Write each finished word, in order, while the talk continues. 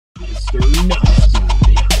Welcome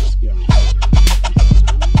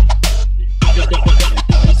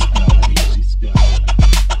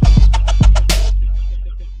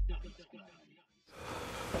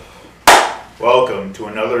to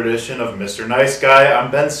another edition of Mr. Nice Guy.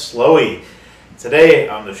 I'm Ben Slowey. Today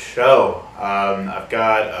on the show, I've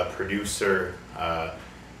got a producer,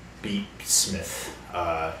 Beat Smith.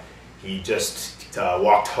 He just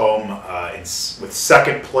walked home with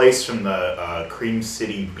second place from the Cream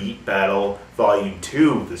City Beat Battle Volume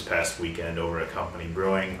 2 this past weekend over at Company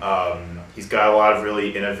Brewing. He's got a lot of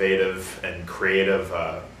really innovative and creative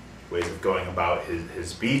ways of going about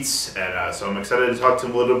his beats, and so I'm excited to talk to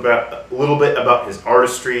him a little bit about his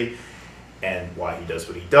artistry and why he does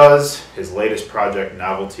what he does. His latest project,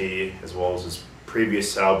 Novelty, as well as his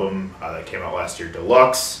previous album that came out last year,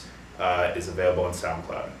 Deluxe, is available on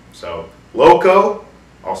SoundCloud. So, Loco,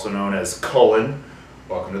 also known as Cullen,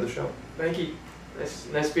 welcome to the show. Thank you.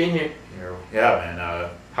 Nice being here. Yeah, man.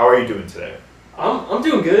 How are you doing today? I'm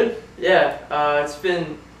doing good. Yeah, it's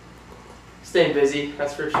been staying busy,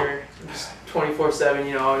 that's for sure. Just 24/7,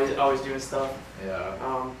 you know, always doing stuff. Yeah,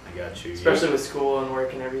 I got you. Especially with school and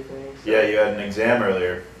work and everything. So. Yeah, you had an exam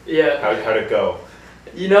earlier. Yeah. How'd it go?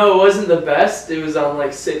 You know, it wasn't the best. It was on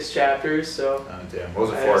like 6 chapters, so. Oh, damn. What was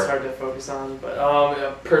it for? It's hard to focus on,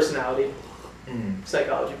 but personality,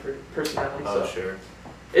 psychology for personality. Oh, so. sure.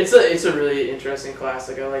 It's a really interesting class.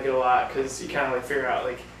 Like I like it a lot because you kind of like figure out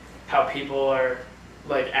like how people are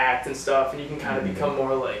like act and stuff, and you can kind of become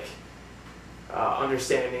more like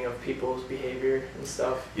understanding of people's behavior and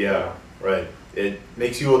stuff. Yeah, right. It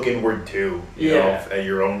makes you look inward too. You know, at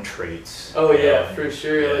your own traits. Oh yeah, for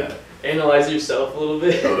sure. Yeah. Like analyze yourself a little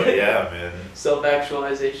bit. Oh yeah, man.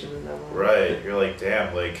 Self-actualization in that moment. Right. You're like,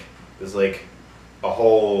 damn. Like there's like a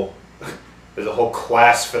whole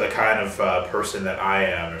class for the kind of person that I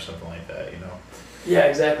am, or something like that. You know. Yeah,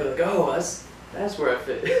 exactly. Like, oh, that's where I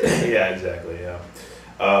fit. Yeah, exactly. Yeah.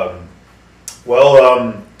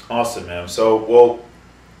 Awesome, man. So, what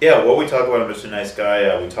we talk about in Mr. Nice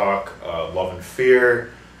Guy, we talk love and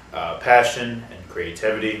fear, passion and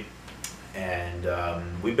creativity, and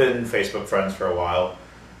we've been Facebook friends for a while.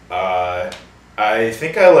 I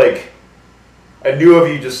think I knew of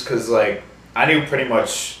you just because like I knew pretty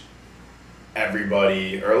much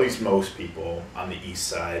everybody, or at least most people on the East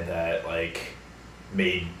Side that like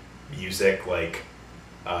made music like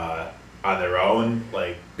on their own.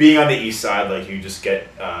 Like being on the East Side, like you just get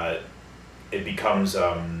it becomes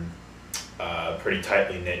pretty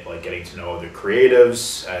tightly knit, like getting to know other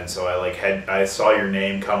creatives, and so I saw your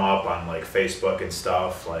name come up on like Facebook and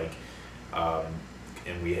stuff, like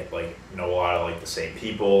and we like know a lot of like the same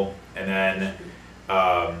people, and then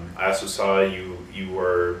I also saw you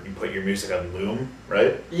put your music on Loom,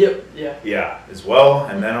 right? Yep. Yeah. Yeah, as well,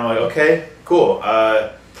 and then I'm like, okay, cool.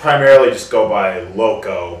 Primarily just go by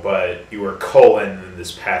Loco, but you were Cullen in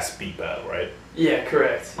this past beat battle, right? Yeah,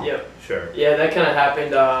 correct. Yep. Sure. Yeah, that kind of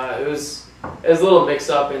happened. It was a little mix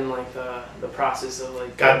up in like the process of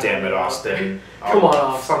like. God damn it, Austin! Come on,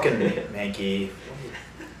 Austin. Fucking Mankey.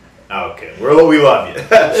 Okay, we love you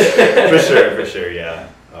for sure. Yeah.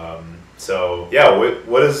 So yeah,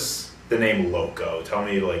 what is the name Loco? Tell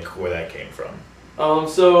me like where that came from.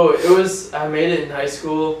 So I made it in high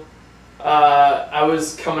school. I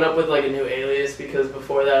was coming up with like a new alias because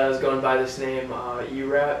before that I was going by this name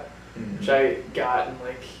U-Rap, which I got in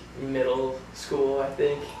like middle school, I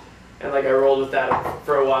think, and like I rolled with that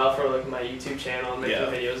for a while for like my YouTube channel and making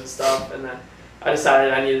videos and stuff, and then I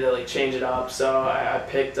decided I needed to like change it up, so I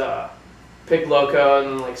picked Loco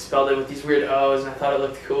and like spelled it with these weird O's, and I thought it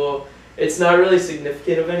looked cool. It's not really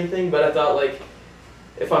significant of anything, but I thought like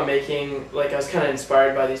if I'm making, like I was kind of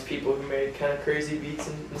inspired by these people who made kind of crazy beats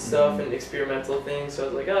and stuff and experimental things, so I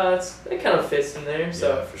was like, it kind of fits in there.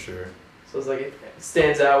 So yeah, for sure. So it's like it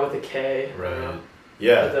stands out with a K. Right. You know?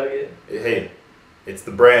 Yeah. I dug it. Hey, it's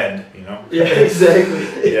the brand, you know? Yeah,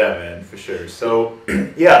 exactly. Yeah, man, for sure. So,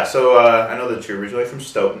 I know that you're originally from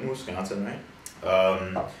Stoughton, Wisconsin, right?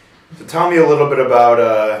 So tell me a little bit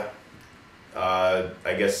about,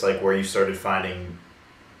 I guess, like where you started finding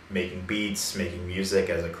making beats, making music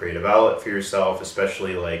as a creative outlet for yourself,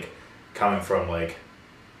 especially like coming from like,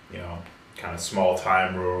 you know, kind of small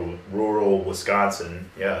time rural Wisconsin.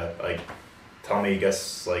 Yeah, like tell me, I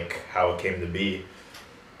guess, like how it came to be.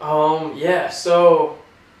 Yeah, so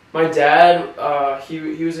my dad,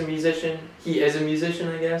 he was a musician. He is a musician,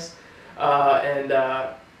 I guess. And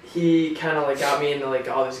he kind of like got me into like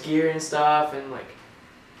all this gear and stuff, and like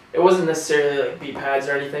it wasn't necessarily like beat pads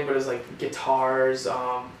or anything, but it was like guitars,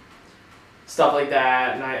 stuff like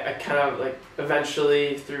that. And I kind of like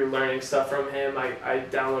eventually through learning stuff from him, I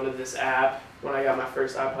downloaded this app when I got my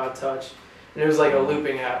first iPod Touch, and it was like a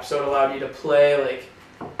looping app, so it allowed you to play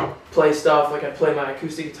stuff. Like I play my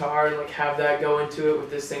acoustic guitar and like have that go into it with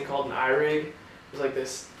this thing called an iRig. It was like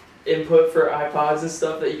this input for iPods and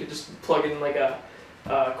stuff that you could just plug in like a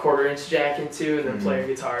 1/4-inch jack into and then play your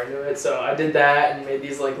guitar into it. So I did that and made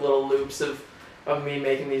these like little loops of me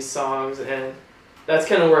making these songs, and that's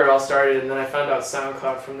kind of where it all started. And then I found out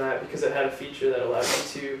SoundCloud from that because it had a feature that allowed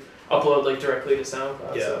you to upload like directly to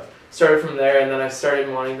SoundCloud. Yeah. So started from there, and then I started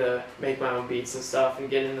wanting to make my own beats and stuff and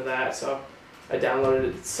get into that. So I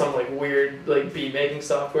downloaded some like weird like beat making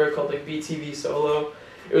software called like BTV Solo.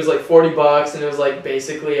 It was like $40, and it was like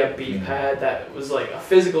basically a beat pad that was like a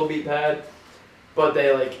physical beat pad, but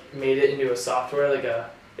they like made it into a software, like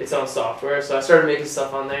its own software. So I started making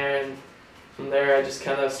stuff on there, and from there I just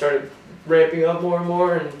kind of started ramping up more and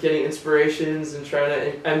more and getting inspirations and trying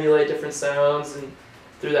to emulate different sounds. And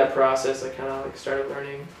through that process, I kind of like started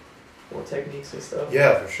learning more techniques and stuff.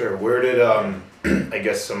 Yeah, for sure. Where did I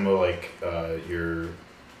guess some of like your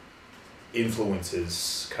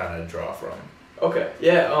influences kind of draw from? Okay,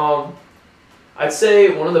 yeah. I'd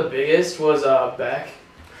say one of the biggest was Beck.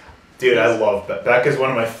 Dude, I love Beck. Beck is one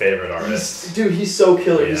of my favorite artists. He's so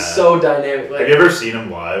killer. Yeah. He's so dynamic. Like, have you ever seen him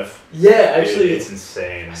live? Yeah, actually. Dude, it's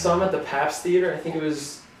insane. I saw him at the Pabst Theater. I think it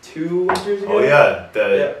was 2 winters ago. Oh yeah,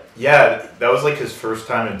 that was like his first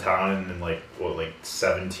time in town in like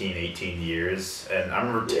 17, 18 years, and I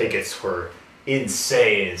remember tickets were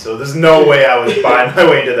insane. So there's no way I was buying my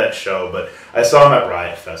way into that show, but I saw him at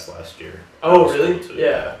Riot Fest last year. Oh really? Cool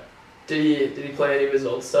Yeah. Did he play any of his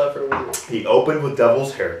old stuff, or was it? He opened with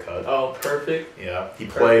Devil's Haircut. Oh, perfect. Yeah, he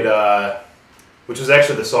played, which was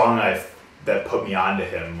actually the song that put me onto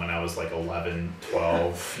him when I was like 11,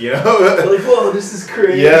 12, you know? Like, whoa, this is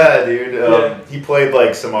crazy. Yeah, dude. He played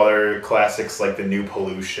like some other classics like The New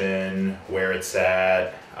Pollution, Where It's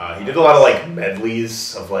At. He did a lot of like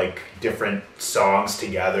medleys of like different songs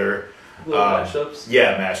together. Little mashups.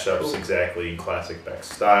 Yeah, mashups, Cool. Exactly, in classic Beck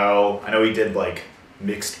style. I know he did like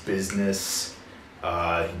Mixed Business.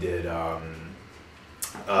 He did, I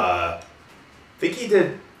think he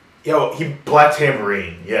did, Black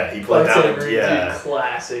Tambourine. Yeah, he played Black that Tambourine, one. Yeah. dude,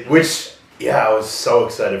 classic. Which, yeah, I was so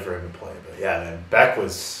excited for him to play. But yeah, man, Beck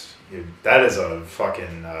was, dude, that is a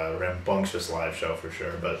fucking rambunctious live show for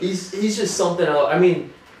sure. But he's just something else. I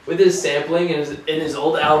mean, with his sampling and his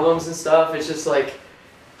old albums and stuff, it's just like,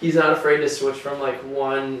 he's not afraid to switch from like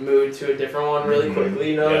one mood to a different one really quickly,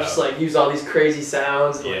 you know? Yeah. Just like use all these crazy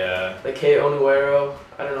sounds. And, like Hey Onuero.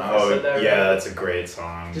 I don't know if I said that right. Yeah, that's a great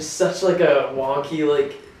song. Just such like a wonky,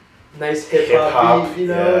 like nice hip hop beat, you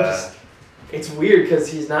know? Yeah. Just, it's weird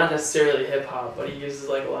because he's not necessarily hip hop, but he uses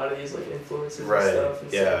like a lot of these like influences and stuff.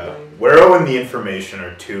 And yeah. Wero and The Information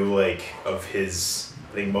are two like of his,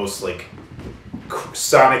 I think, most like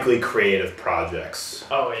sonically creative projects.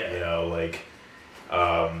 Oh yeah. You know, like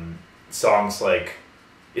songs like,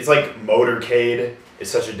 it's like Motorcade is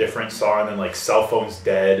such a different song than like Cell Phone's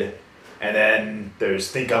Dead, and then there's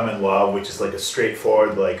Think I'm in Love, which is like a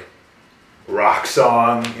straightforward like rock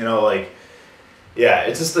song, you know, like, yeah,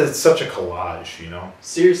 it's such a collage, you know.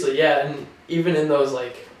 Seriously, yeah, and even in those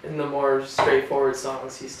like in the more straightforward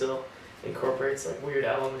songs, he still incorporates like weird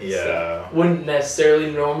elements that wouldn't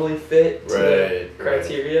necessarily normally fit to the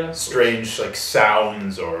criteria. Strange like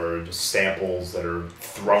sounds or just samples that are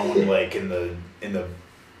thrown like in the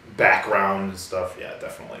background and stuff. Yeah,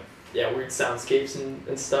 definitely. Yeah, weird soundscapes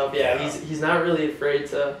and stuff. Yeah, he's not really afraid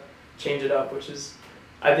to change it up, which is,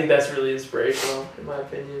 I think that's really inspirational in my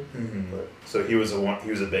opinion. Mm-hmm. So he was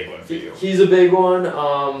a big one for you. He's a big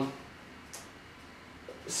one.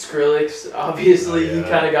 Skrillex, obviously, he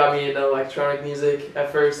kind of got me into electronic music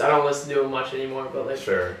at first. I don't listen to him much anymore, but like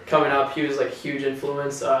coming up, he was like a huge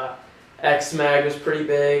influence. X Mag was pretty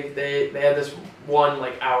big. They had this one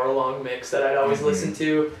like hour-long mix that I'd always listen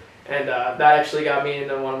to, and that actually got me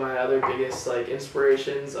into one of my other biggest like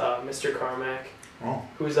inspirations, Mr. Carmack. Oh.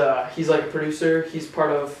 Who's he's like a producer. He's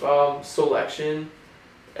part of Selection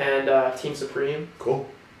and Team Supreme. Cool.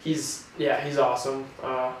 He's awesome.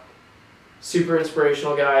 Super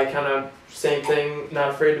inspirational guy, kind of same thing, not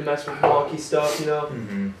afraid to mess with wonky stuff, you know.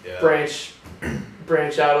 Yeah.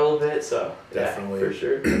 Branch out a little bit, so definitely, yeah, for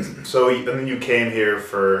sure. So then you came here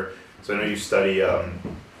so I know you study,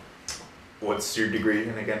 what's your degree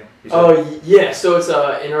in again? Oh yeah, so it's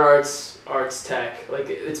inner arts tech. Like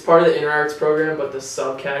it's part of the inner arts program, but the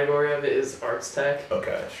subcategory of it is arts tech.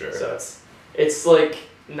 Okay, sure. So it's like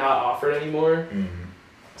not offered anymore. Mm-hmm.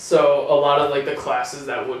 So a lot of like the classes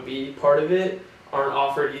that would be part of it aren't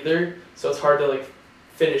offered either. So it's hard to like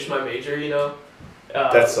finish my major, you know.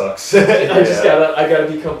 That sucks. I gotta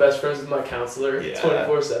become best friends with my counselor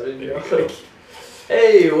 24/7. You know, like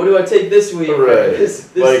hey, what do I take this week? Right.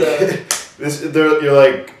 This, You're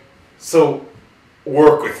like, so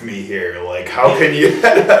work with me here. Like, how can you?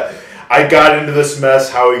 I got into this mess.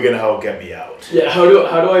 How are you gonna help get me out? Yeah. How do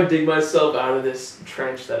I dig myself out of this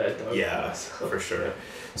trench that I dug? Yeah, for sure.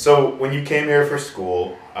 So when you came here for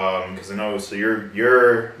school, because I know, so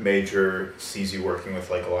your major sees you working with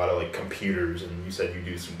like a lot of like computers, and you said you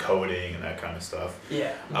do some coding and that kind of stuff.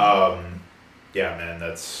 Yeah. Yeah, man,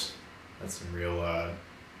 that's some real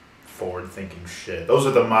forward-thinking shit. Those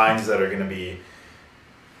are the minds that are gonna be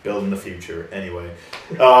building the future. Anyway,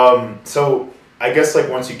 so I guess like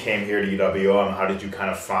once you came here to UWM, how did you kind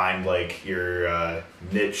of find like your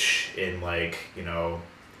niche in like, you know,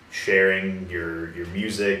 sharing your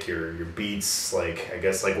music, your beats? Like, I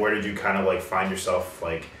guess like where did you kind of like find yourself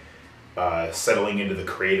like settling into the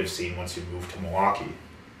creative scene once you moved to Milwaukee?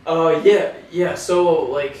 Yeah. So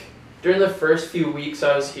like during the first few weeks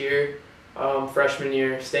I was here, freshman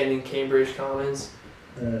year, staying in Cambridge Commons,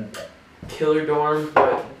 killer dorm,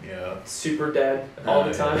 but Yeah. super dead all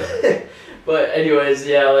the time. But anyways,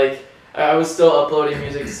 yeah, like I was still uploading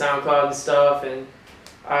music to SoundCloud and stuff, and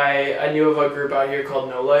I knew of a group out here called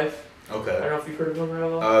No Life. I Okay. don't know if you've heard of them at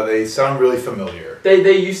all. They sound really familiar.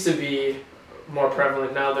 They used to be more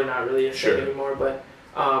prevalent. Now they're not really a Sure. thing anymore. But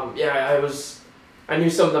yeah, I knew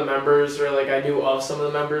some of the members, or like I knew of some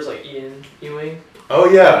of the members, like Ian Ewing. Oh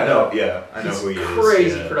yeah, I know. Yeah, I know He's who he is.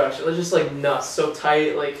 Crazy Yeah. production. It's just like nuts, so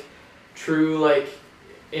tight, like true like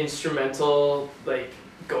instrumental like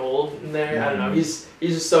gold in there. I don't know. Mhm. He's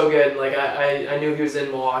just so good. And, like I knew he was in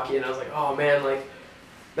Milwaukee, and I was like, oh man, like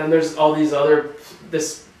then there's all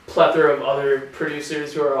this plethora of other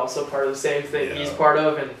producers who are also part of the same thing Yeah. he's part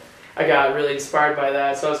of, and I got really inspired by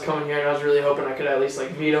that. So I was coming here and I was really hoping I could at least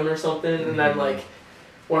like meet him or something. And then Mhm. like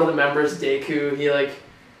one of the members, Deku, he like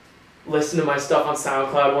listened to my stuff on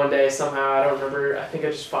SoundCloud one day somehow. I don't remember. I think I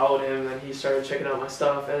just followed him, and he started checking out my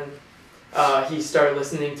stuff, and he started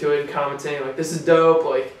listening to it and commenting like, "This is dope.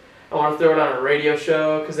 Like, I want to throw it on a radio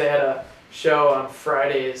show," because they had a show on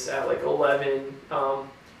Fridays at like 11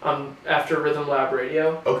 after Rhythm Lab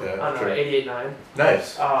Radio Okay. on Sure. 88.9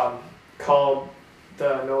 Nice. called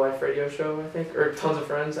the No Life Radio Show, I think, or Tons of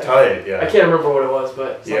Friends. Tight. Yeah. I can't remember what it was,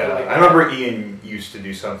 but something Yeah, like that. I remember Ian used to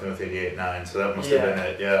do something with 88.9, so that must have Yeah. been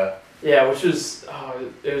it. Yeah. Yeah, which was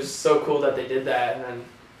it was so cool that they did that, and then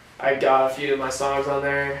I got a few of my songs on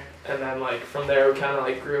there, and then like from there we kind of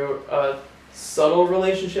like grew a subtle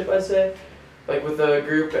relationship, I'd say, like with the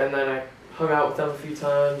group, and then I hung out with them a few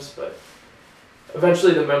times, but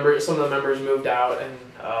eventually some of the members moved out and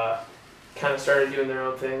kind of started doing their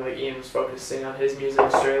own thing. Like Ian was focusing on his music,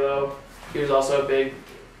 Strelo. He was also a big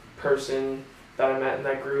person that I met in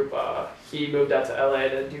that group. He moved out to LA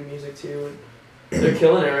to do music too. They're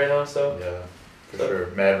killing it right now, so Yeah, for sure.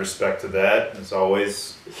 Mad respect to that, as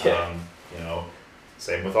always. Yeah. You know,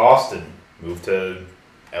 same with Austin. Moved to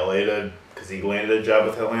LA because he landed a job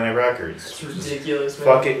with Atlantic Records. it's ridiculous, man.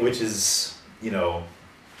 Fuck it, which is, you know,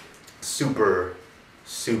 super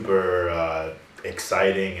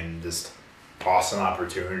exciting and just awesome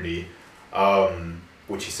opportunity.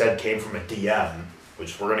 Which he said came from a DM,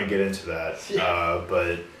 which we're gonna get into that. Yeah.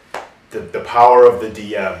 But the power of the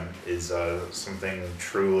DM is something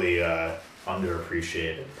truly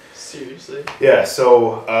underappreciated. Seriously. Yeah,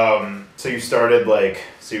 so so you started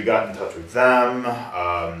so you got in touch with them.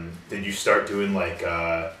 Did you start doing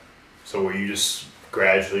so were you just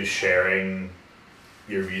gradually sharing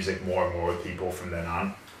your music more and more with people from then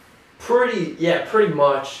on? Pretty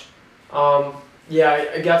much.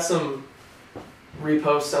 I got some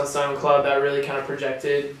reposts on SoundCloud that really kind of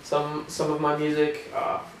projected some of my music,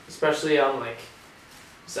 especially on like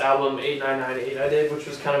this album 8998 I did, which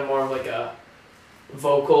was kind of more of like a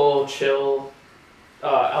vocal chill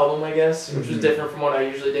album, I guess, which was Mhm. different from what I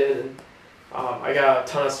usually did, and I got a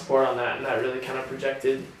ton of support on that, and that really kind of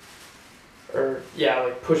projected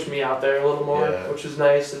pushed me out there a little more, Yeah. which was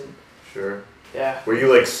nice. And Sure. yeah, Were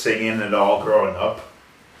you singing it all growing up?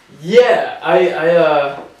 yeah,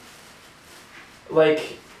 I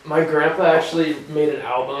like my grandpa actually made an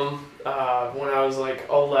album when I was like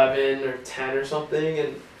 11 or 10 or something,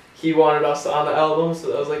 and he wanted us on the album, so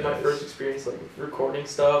that was like my Nice. first experience like recording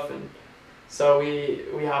stuff, and so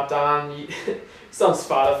we hopped on. It's on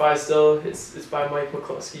Spotify still. It's by Mike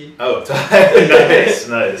McCluskey. Oh,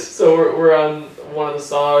 nice. So we're on one of the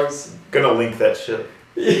songs. Gonna link that shit.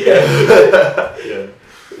 Yeah. Yeah.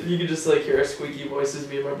 You could just hear our squeaky voices,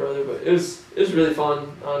 me and my brother, but it was really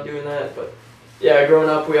fun doing that. But yeah, growing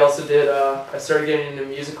up, we also did. I started getting into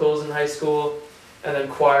musicals in high school, and then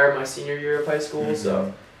choir my senior year of high school.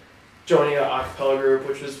 So joining an a cappella group,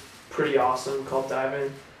 which was pretty awesome, called Dive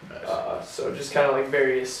In. Nice. So just kind of like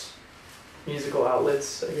various musical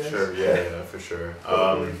outlets, I guess. Sure. Yeah, for sure.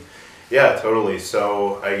 Totally. Yeah, totally.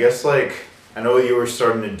 So I guess like I know you were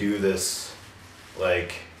starting to do this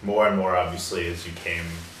like more and more obviously as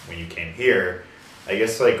when you came here. I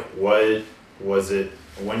guess like what was it?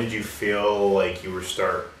 When did you feel like you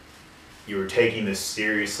were taking this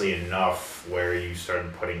seriously enough where you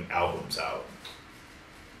started putting albums out?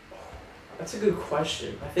 That's a good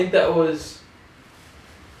question. I think that was.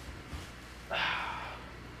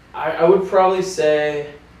 I would probably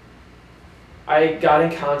say I got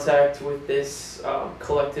in contact with this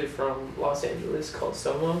collective from Los Angeles called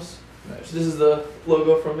Somos. Nice. This is the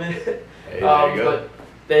logo from it. Hey, there you go. But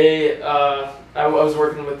they, I was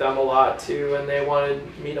working with them a lot too, and they wanted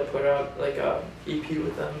me to put out like a EP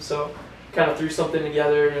with them. So kind of threw something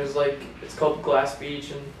together, and it was like it's called Glass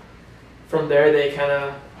Beach, and from there they kind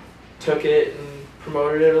of took it and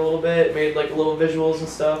promoted it a little bit, made like little visuals and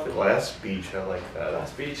stuff. And Glass Beach, I like that.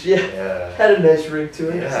 Glass Beach, yeah. Yeah. Had a nice ring to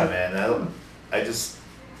it. Yeah, man. I just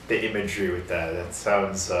the imagery with that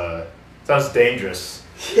sounds dangerous.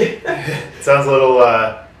 It sounds a little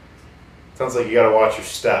sounds like you gotta watch your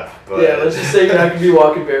step. But yeah, let's just say you're not gonna be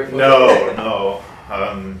walking barefoot. No.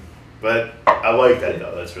 But I like that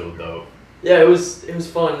though. That's real dope. Yeah, it was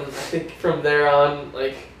fun. And I think from there on,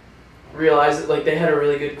 like, realized that like they had a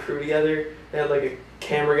really good crew together. They had like a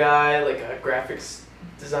camera guy, like a graphics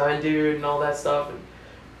design dude, and all that stuff. And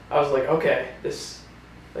I was like, okay, this,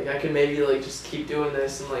 like, I can maybe like just keep doing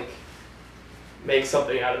this and like make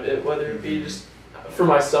something out of it, whether it be just for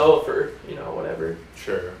myself or whatever.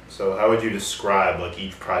 Sure. So how would you describe like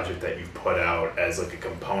each project that you've put out as like a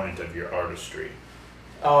component of your artistry?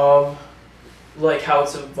 Like how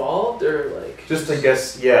it's evolved, or like Just I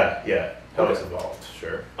guess yeah. How Okay. it's evolved.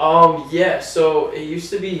 Sure. Yeah, so it used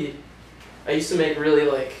to be, I used to make really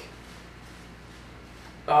like,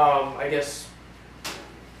 I guess,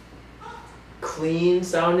 clean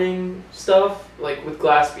sounding stuff. Like with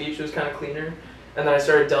Glass Beach, it was kind of cleaner. And then I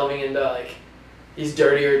started delving into like these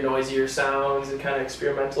dirtier, noisier sounds and kind of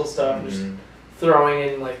experimental stuff. And just throwing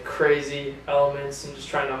in like crazy elements and just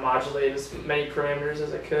trying to modulate as many parameters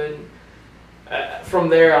as I could. From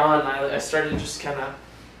there on, I started just kind of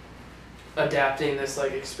adapting this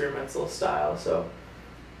like experimental style, so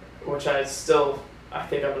which I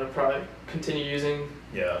think I'm gonna probably continue using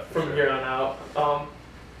from here on out.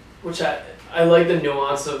 Which I like the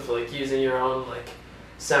nuance of like using your own like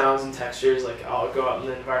sounds and textures. Like I'll go out in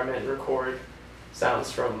the environment and record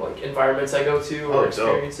sounds from like environments I go to or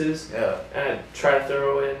experiences. Dope. Yeah. And I try to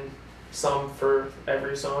throw in some for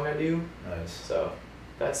every song I do. Nice. So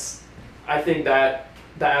I think that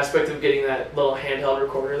the aspect of getting that little handheld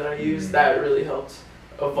recorder that I use, that really helped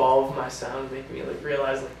evolve my sound, make me like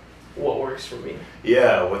realize like what works for me.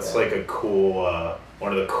 Yeah, what's like a cool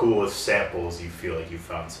one of the coolest samples you feel like you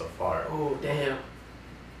found so far? Oh damn.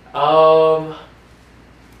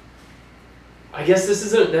 I guess this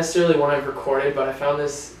isn't necessarily one I've recorded, but I found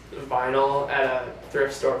this vinyl at a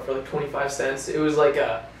thrift store for like 25 cents. It was like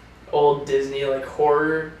a old Disney like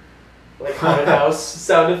horror, like haunted house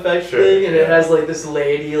sound effect thing, and it has like this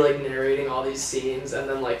lady like narrating all these scenes, and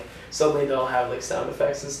then like suddenly they'll have like sound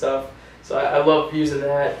effects and stuff. So I love using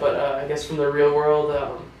that. But I guess from the real world,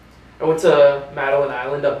 I went to Madeline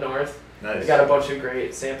Island up north. Nice. I got a bunch of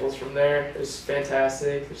great samples from there. It was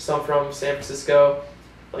fantastic. There's some from San Francisco,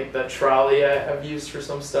 like the trolley I've used for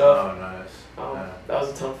some stuff. Oh, nice. That was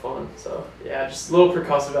a ton of fun. So yeah, just little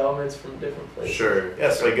percussive elements from different places. Sure.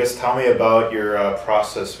 Yeah, so I guess tell me about your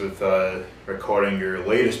process with recording your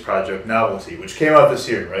latest project, Novelty, which came out this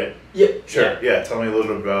year, right? Yeah. Sure. Yeah. Tell me a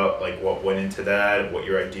little bit about like what went into that, what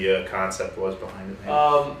your idea, concept was behind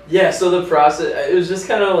it. Yeah. So the process, it was just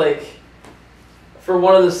kind of like, for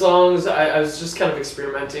one of the songs, I was just kind of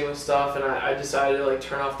experimenting with stuff, and I decided to like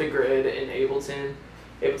turn off the grid in Ableton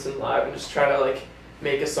Live, and just try to like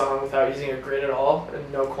make a song without using a grid at all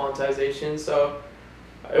and no quantization. So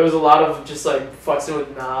it was a lot of just like futzing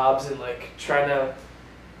with knobs and like trying to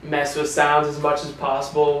mess with sounds as much as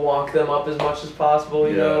possible, wonk them up as much as possible,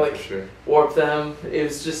 you know, like warp them. It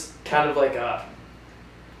was just kind of like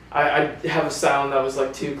I have a sound that was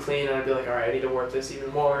like too clean, and I'd be like, all right, I need to warp this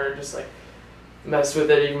even more, and just like mess with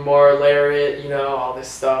it even more, layer it, you know, all this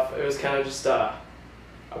stuff. It was kind of just a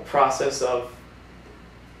process of,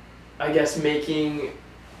 I guess,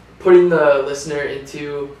 putting the listener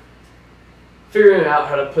into, figuring out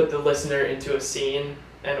how to put the listener into a scene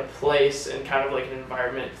and a place and kind of like an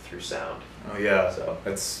environment through sound. Oh yeah, so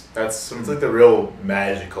that's it's like the real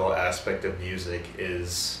magical aspect of music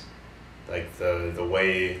is like the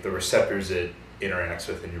way the receptors it interacts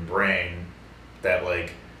with in your brain that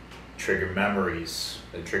like trigger memories,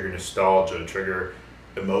 they trigger nostalgia, trigger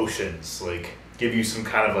emotions, like give you some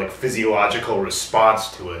kind of like physiological response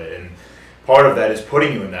to it. And part of that is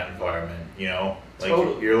putting you in that environment, you know? Like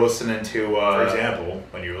Totally. you're listening to, for example,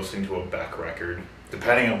 when you're listening to a Beck record,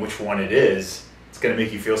 depending on which one it is, it's going to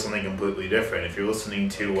make you feel something completely different. If you're listening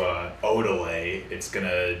to Odelay, it's going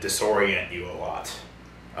to disorient you a lot.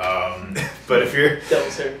 But if you're...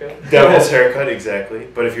 Devil's Haircut. Devil's Haircut, exactly.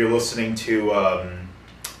 But if you're listening to,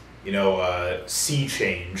 Sea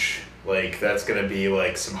Change, like that's going to be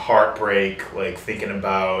like some heartbreak, like thinking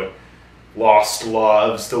about lost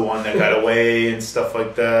loves, the one that got away and stuff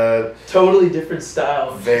like that. Totally different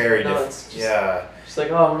style. Very No, different. it's just, Yeah. Just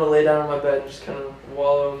like, oh, I'm gonna lay down on my bed and just kind of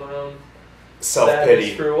wallow in my own Self-pity.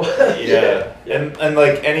 sadness for a while. Yeah. And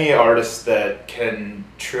like any artist that can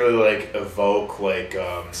truly like evoke like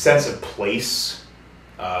sense of place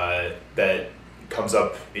that comes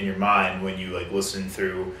up in your mind when you like listen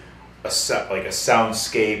through a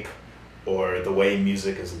soundscape, or the way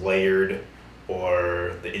music is layered,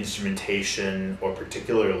 or the instrumentation, or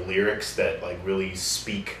particular lyrics that like really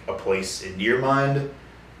speak a place into your mind,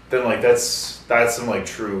 then like that's some like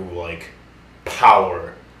true like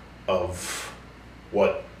power of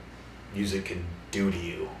what music can do to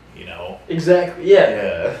you, you know? Exactly. Yeah.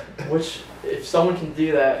 Yeah. Which, if someone can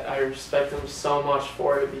do that, I respect them so much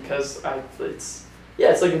for it, because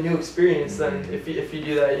it's like a new experience. Then if you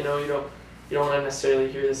do that, you don't want to necessarily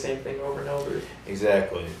hear the same thing over and over.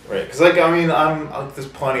 Exactly. Right. Because like I'm there's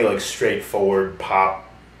plenty like straightforward pop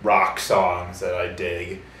rock songs that I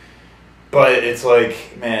dig, but it's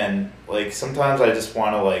like, man, like sometimes I just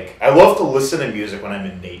want to like, I love to listen to music when I'm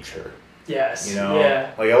in nature. Yes. You know.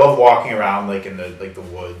 Yeah. Like I love walking around like in the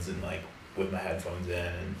woods and like with my headphones in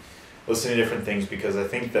and listening to different things, because I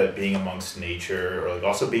think that being amongst nature, or like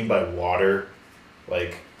also being by water,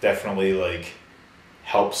 like definitely like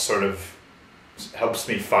helps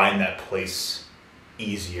me find that place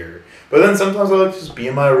easier. But then sometimes I like to just be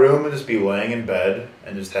in my room and just be laying in bed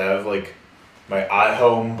and just have like my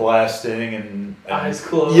iHome blasting and eyes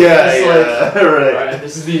closed. Yeah, just yeah, like, right. All right,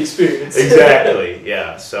 this is the experience. Exactly.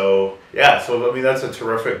 Yeah. So I mean that's a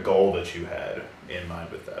terrific goal that you had in mind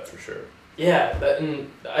with that, for sure. Yeah, and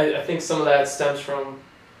I think some of that stems from,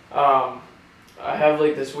 I have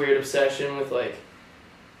like this weird obsession with like,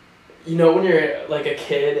 when you're like a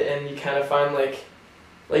kid and you kind of find like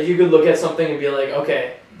you could look at something and be like,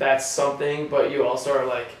 okay, that's something, but you also are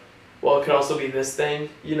like, well, it could also be this thing,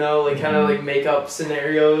 kind of like make up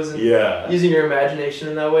scenarios and using your imagination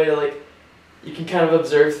in that way to like, you can kind of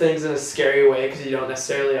observe things in a scary way because you don't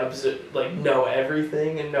necessarily know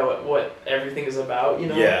everything and know what everything is about,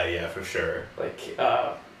 Yeah, for sure. Like,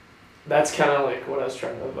 that's kind of like what I was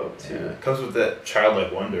trying to evoke too. Yeah, it comes with that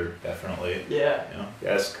childlike wonder, definitely. Yeah. You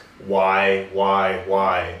ask why,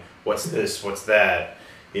 what's this, what's that,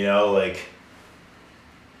 like,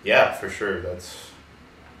 yeah, for sure.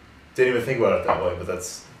 Didn't even think about it that way, but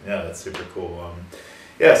that's super cool.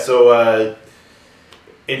 So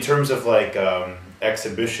in terms of like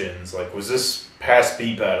exhibitions, like was this past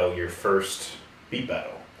Beat Battle your first Beat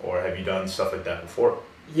Battle, or have you done stuff like that before?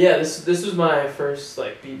 Yeah, this was my first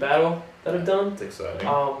like Beat Battle that I've done. That's exciting.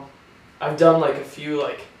 I've done like a few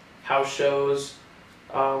like house shows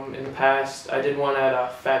in the past. I did one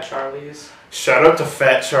at Fat Charlie's. Shout out to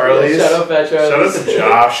Fat Charlie's. Yeah, shout out Fat Charlie's. Shout out to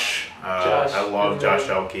Josh. Josh, I love Josh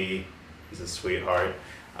Elke. He's a sweetheart.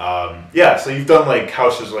 So you've done like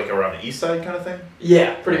houses like around the east side kind of thing?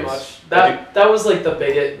 Yeah, pretty much. That was like the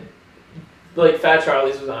biggest. Like Fat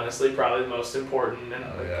Charlie's was honestly probably the most important and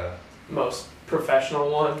most professional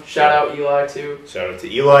one. Shout out Eli too. Shout out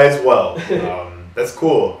to Eli as well. That's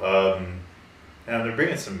cool. And they're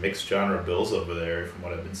bringing some mixed genre bills over there from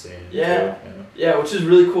what I've been seeing. Yeah. Too, Yeah, which is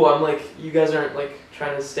really cool. I'm like, you guys aren't like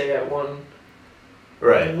trying to stay at one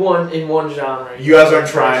genre. You guys aren't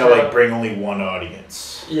trying to like bring only one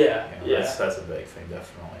audience. Yeah. That's a big thing,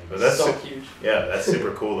 definitely. But that's so huge. Yeah, that's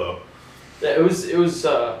super cool though. Yeah, it was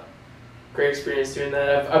great experience doing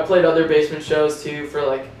that. I've played other basement shows too for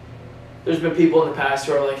like. There's been people in the past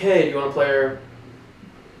who are like, hey, do you want to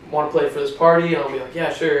play for this party? And I'll be like,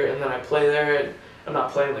 yeah, sure. And then I play there, and I'm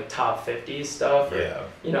not playing like top 50 stuff or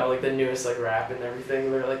like the newest like rap and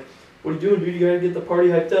everything. They're like, what are you doing, dude? You gotta get the party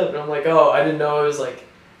hyped up. And I'm like, oh, I didn't know it was like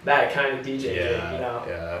that kind of DJ thing,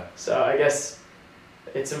 Yeah. So I guess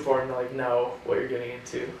it's important to like know what you're getting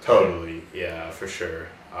into. Totally, yeah, for sure.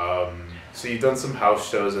 So you've done some house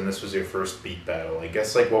shows, and this was your first Beat Battle. I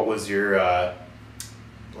guess like what was your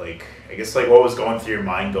what was going through your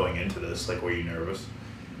mind going into this? Like, were you nervous?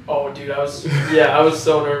 Oh, dude, I was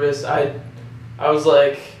so nervous. I was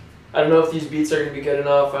like, I don't know if these beats are gonna be good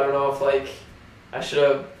enough. I don't know if like I should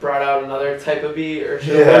have brought out another type of beat or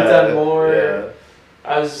should have worked on more. Yeah.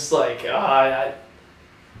 I was just like, I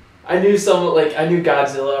knew I knew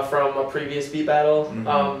Godzilla from a previous beat battle.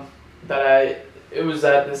 It was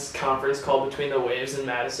at this conference called Between the Waves in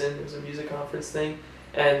Madison. It was a music conference thing,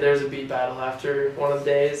 and there was a beat battle after one of the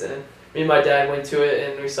days, and me and my dad went to it,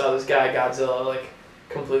 and we saw this guy Godzilla like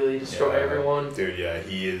completely destroy everyone. Dude, yeah,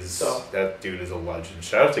 he is. That dude is a legend.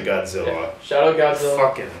 Shout out to Godzilla. Yeah. Shout out Godzilla.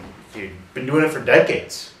 Fucking, dude, been doing it for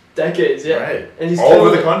decades. Decades, yeah. Right. And he's all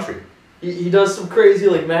over the country. He does some crazy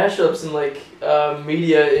like mashups and like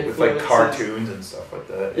media influences. With like cartoons and stuff like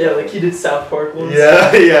that. Yeah, like he did South Park once.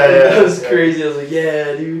 Yeah. That was crazy. I was like,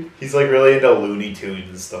 yeah, dude. He's like really into Looney Tunes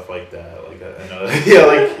and stuff like that. Like,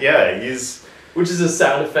 he's. Which is a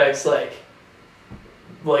sound effects like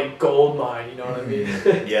gold mine. You know what I mean?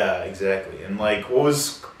 Yeah, exactly. And like, what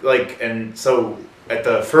was like, and so at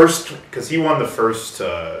the first, because he won the first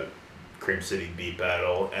Cream City beat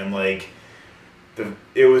battle, and like.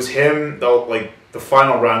 It was him, though, like, the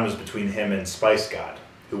final round was between him and Spice God,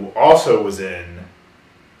 who also was in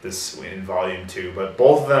Volume 2, but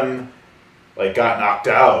both of them, like, got knocked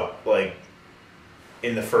out, like,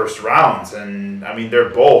 in the first rounds, and, I mean, they're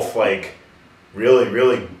both, like, really,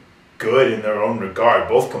 really good in their own regard,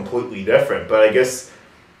 both completely different, but I guess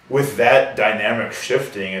with that dynamic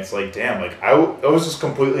shifting, it's like, damn, like, that was just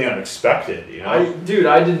completely unexpected, you know? I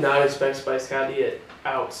did not expect Spice God to get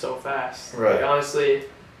out so fast. Right. Like, honestly,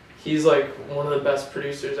 he's like one of the best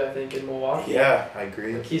producers I think in Milwaukee. Yeah, I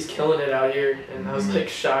agree. Like, he's killing it out here, and I was like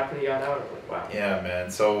shocked when he got out. I'm like, wow. Yeah, man.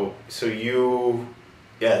 So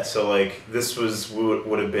like this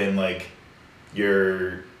would have been like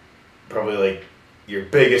your probably like your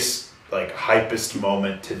biggest like hypest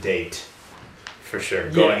moment to date, for sure.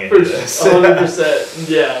 Going into this, 100%.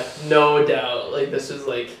 Yeah, no doubt. Like this was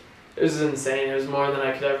like it was insane. It was more than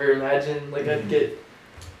I could ever imagine. Like I'd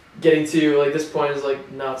getting to like this point is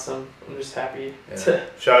like nuts. I'm just happy. Yeah.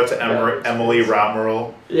 Shout out to Emily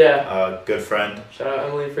Romerl. Yeah. Good friend. Shout out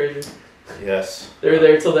Emily and Fraser. Yes. They were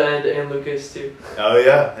there till the end, and Lucas too. Oh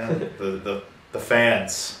yeah. The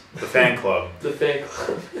fans, the fan club. The fan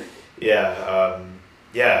club. Yeah.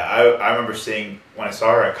 I remember seeing when I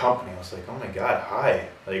saw her at company. I was like, oh my god, hi.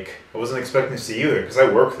 Like I wasn't expecting to see you there because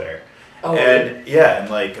I work there. Oh. And yeah,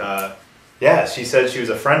 and like. Yeah, she said she was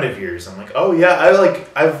a friend of yours. I'm like, oh yeah,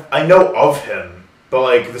 I know of him, but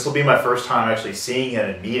like this will be my first time actually seeing him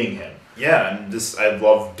and meeting him. Yeah, and I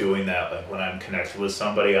love doing that. Like when I'm connected with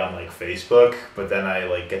somebody on like Facebook, but then I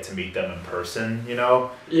like get to meet them in person. You know?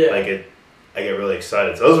 Yeah. I get really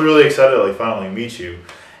excited. So I was really excited to like finally meet you,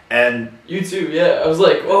 and you too. Yeah, I was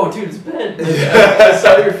like, oh dude, it's Ben. Like, I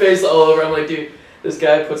saw your face all over. I'm like, dude. This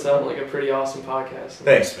guy puts on like a pretty awesome podcast.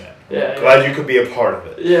 Thanks, man. Yeah. Glad you could be a part of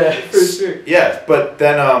it. Yeah, for sure. Yeah, but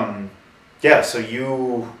then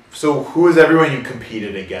so who is everyone you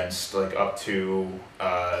competed against like up to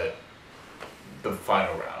the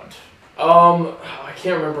final round? I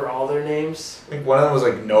can't remember all their names. I think one of them was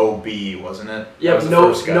like No B, wasn't it? Yeah,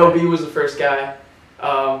 No B was the first guy.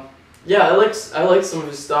 Yeah, I liked some of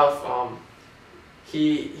his stuff.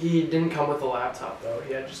 He didn't come with a laptop though.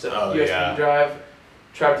 He had just a USB drive.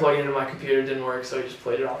 Tried plugging it into my computer, didn't work, so he just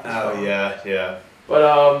played it off his phone. Yeah.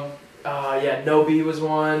 But No B was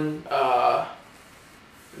one.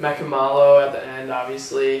 Mekamalo at the end,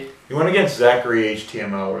 obviously. You went against Zachary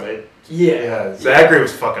HTML, right? Yeah. Zachary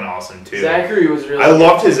was fucking awesome too. Zachary was really. I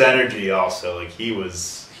loved his energy also. Like he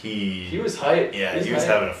was hype. Yeah, he was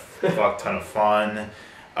having a fuck ton of fun.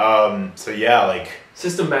 So yeah, like.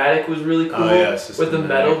 Systematic was really cool with the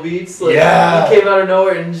metal beats. Like, he came out of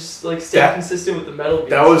nowhere and just like stayed consistent with the metal beats.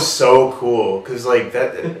 That was so cool because like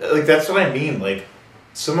that's what I mean. Like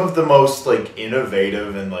some of the most like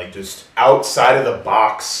innovative and like just outside of the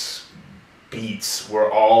box beats were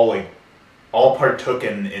all partook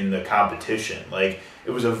in the competition. Like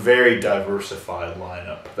it was a very diversified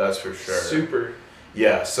lineup. That's for sure. Super.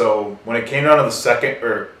 Yeah. So when it came down to the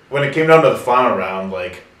final round,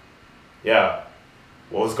 like, yeah.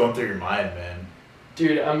 What was going through your mind, man?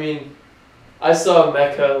 Dude, I mean, I saw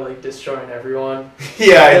Mecha like destroying everyone.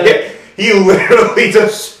 Yeah, he literally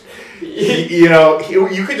just,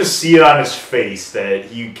 you could just see it on his face that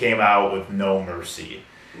he came out with no mercy.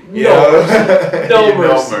 No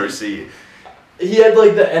mercy. He had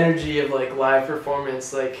like the energy of like live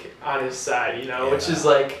performance like on his side, which is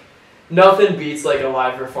like nothing beats like a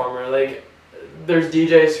live performer. Like there's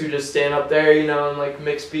DJs who just stand up there, and like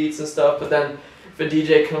mix beats and stuff, but then if a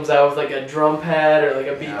DJ comes out with like a drum pad or like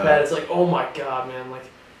a beat pad, it's like, oh my god, man, like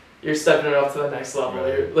you're stepping it up to the next level.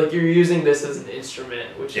 Right. You're using this as an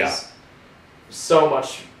instrument, which is so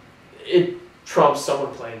much. It trumps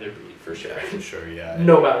someone playing their beat for sure. For sure, yeah.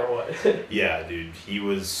 No matter what. Yeah, dude, he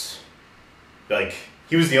was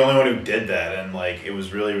the only one who did that, and like it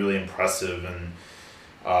was really really impressive,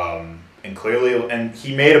 and clearly, and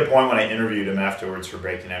he made a point when I interviewed him afterwards for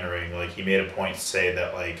Breaking and Entering, like he made a point to say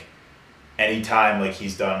that like anytime like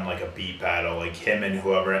he's done like a beat battle, like him and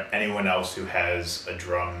anyone else who has a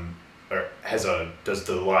drum or does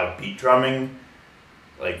the live beat drumming,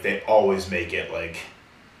 like they always make it like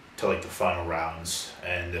to like the final rounds,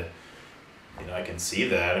 and I can see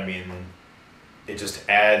that. I mean, it just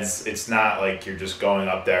adds. It's not like you're just going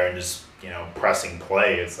up there and just pressing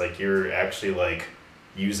play. It's like you're actually like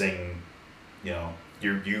using,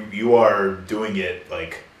 you are doing it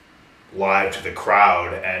like live to the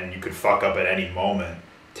crowd, and you could fuck up at any moment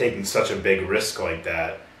taking such a big risk like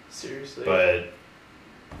that. Seriously. But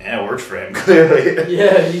yeah, it worked for him clearly.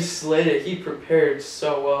 Yeah, he slayed it. He prepared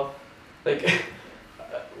so well. Like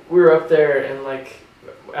we were up there, and like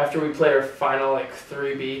after we played our final like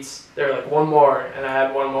 3 beats, they were like one more, and I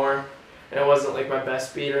had one more, and it wasn't like my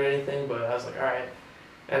best beat or anything, but I was like, all right.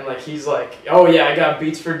 And like he's like, oh yeah, I got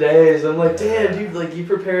beats for days. I'm like, damn, dude, like you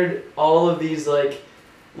prepared all of these like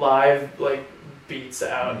live like beats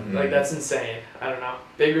out. Mm-hmm. Like that's insane. I don't know.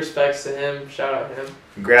 Big respects to him. Shout out to him.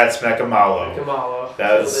 Congrats, Mekamalo. Mekamalo.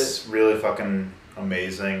 That's really fucking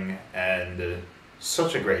amazing, and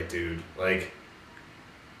such a great dude. Like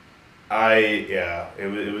it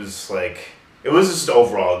was just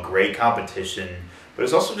overall a great competition, but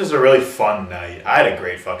it's also just a really fun night. I had a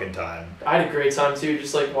great fucking time. I had a great time too,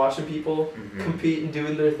 just like watching people compete and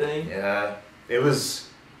doing their thing. Yeah, it was,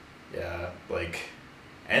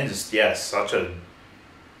 and just such a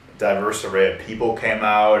diverse array of people came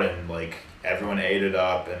out, and like everyone ate it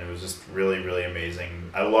up, and it was just really really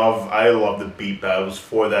amazing. I love the beat battles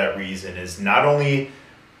for that reason. Is not only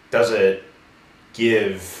does it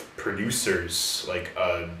give producers like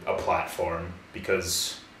a platform,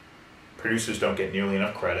 because producers don't get nearly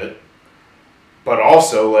enough credit, but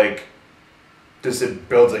also like it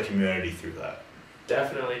builds a community through that.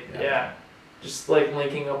 Definitely, yeah. Just like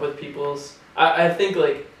linking up with people's. I think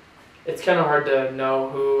like it's kind of hard to know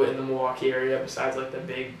who in the Milwaukee area besides like the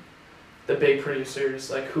big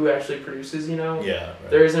producers, like who actually produces. Yeah. Right.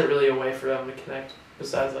 There isn't really a way for them to connect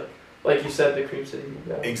besides like you said, the Cream City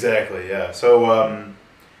guy. Exactly. Yeah. So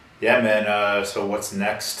man. So what's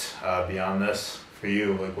next beyond this for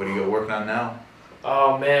you? Like, what are you working on now?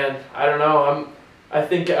 Oh man, I don't know. I've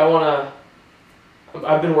been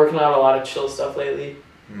working on a lot of chill stuff lately.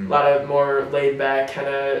 A lot of more laid back, kind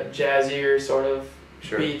of jazzier sort of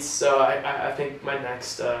beats. So I think my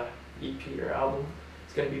next EP or album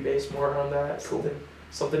is gonna be based more on that. Cool.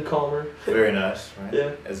 Something calmer. Very nice, right?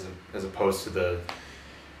 Yeah. As opposed to the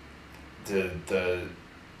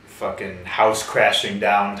fucking house crashing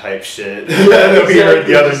down type shit that we heard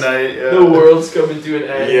the other night. Yeah. The world's coming to an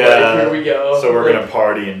end. Yeah. Like, here we go. So we're gonna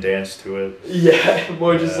party and dance to it. Yeah,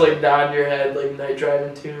 more just like nod your head, like night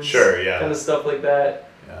driving tunes. Sure, yeah. Kind of stuff like that.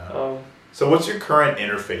 Yeah. So what's your current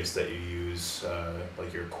interface that you use,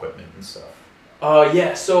 like your equipment and stuff?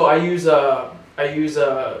 Yeah. So I use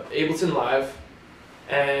Ableton Live,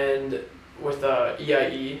 and with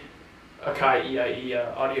EIE. Akai EIE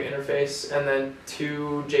audio interface, and then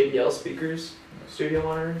 2 JBL speakers, studio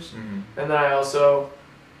monitors, and then I also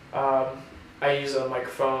I use a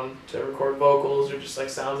microphone to record vocals or just like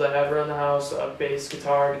sounds I have around the house, bass,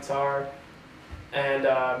 guitar, and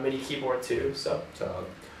MIDI keyboard too. So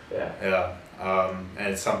yeah. And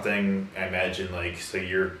it's something I imagine like is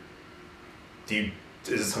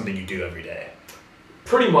it something you do every day?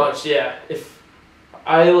 Pretty much, yeah. If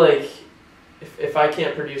I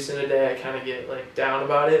can't produce in a day, I kind of get like down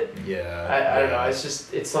about it. Yeah. I don't know.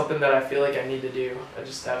 It's something that I feel like I need to do. I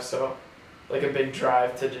just have a big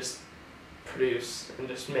drive to just produce and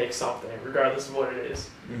just make something, regardless of what it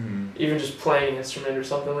is. Mm-hmm. Even just playing an instrument or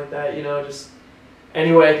something like that. Just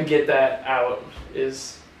any way I can get that out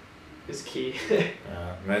is key.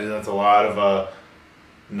 Imagine that's a lot of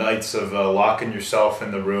nights of locking yourself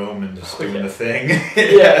in the room and just doing the thing.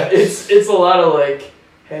 Yeah, it's a lot of like,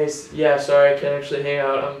 hey, yeah, sorry, I can't actually hang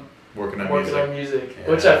out. I'm working on music, yeah.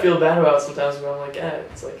 Which I feel bad about sometimes. But I'm like,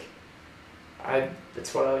 it's like,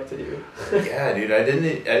 it's what I like to do. Yeah, dude, I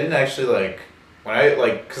didn't actually like when I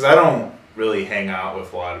like, cause I don't really hang out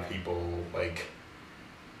with a lot of people like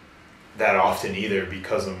that often either,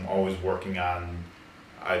 because I'm always working on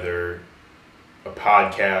either a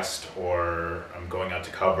podcast or I'm going out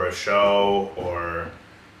to cover a show or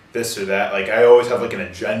this or that. Like I always have like an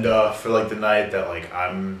agenda for like the night that like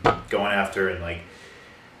I'm going after, and like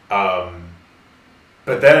but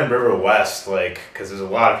But then in River West, like, because there's a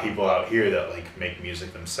lot of people out here that like make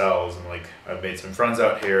music themselves, and like I've made some friends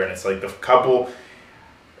out here, and it's like the couple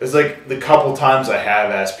times I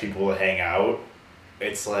have asked people to hang out,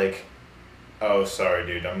 it's like, oh, sorry,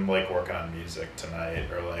 dude, I'm like working on music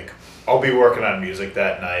tonight, or like I'll be working on music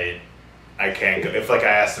that night. I can't go. If like I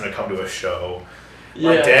asked them to come to a show,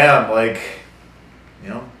 like damn, like, you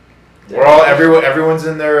know, we're all everyone's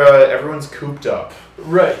in their everyone's cooped up,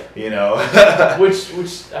 right? You know, which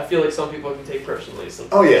I feel like some people can take personally.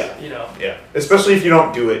 Sometimes, oh yeah, you know, yeah, especially if you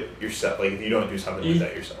don't do it yourself, like if you don't do something like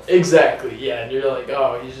that yourself. Exactly, yeah, and you're like,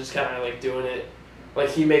 oh, he's just kind of like doing it, like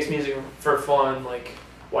he makes music for fun, like.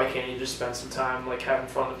 Why can't you just spend some time like having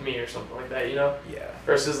fun with me or something like that, you know? Yeah.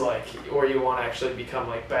 Versus like, or you want to actually become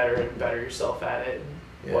like better and better yourself at it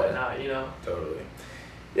and whatnot, you know? Totally.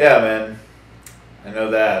 Yeah, man. I know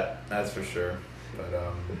that's for sure. But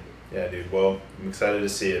yeah, dude. Well, I'm excited to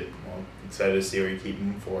see it. Well, I'm excited to see where you keep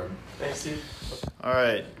moving forward. Thanks, dude. All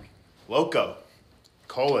right, Loco,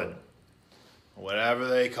 Colin, whatever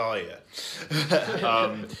they call you.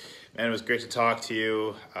 Man, it was great to talk to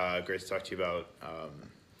you. Great to talk to you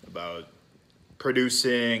about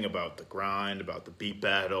producing, about the grind, about the beat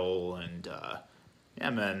battle, and yeah,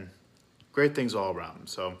 man, great things all around.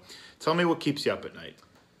 So tell me what keeps you up at night.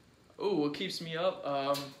 Oh, what keeps me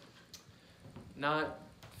up? Not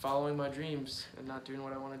following my dreams and not doing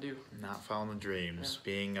what I want to do. Not following the dreams,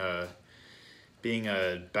 yeah. being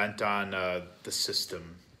bent on the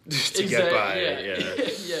system to get by.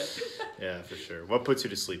 Yeah. Yeah, for sure. What puts you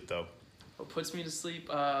to sleep though? What puts me to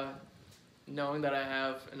sleep? Knowing that I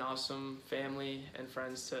have an awesome family and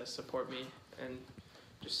friends to support me and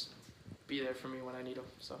just be there for me when I need them.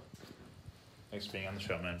 So, thanks for being on the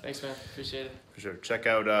show, man. Thanks, man. Appreciate it. For sure. Check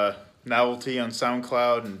out Novelty on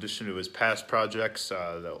SoundCloud in addition to his past projects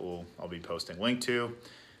that I'll be posting a link to.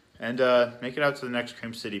 And make it out to the next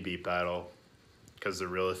Cream City Beat Battle because they're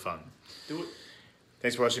really fun. Do it.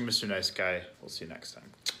 Thanks for watching, Mr. Nice Guy. We'll see you next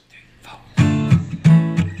time.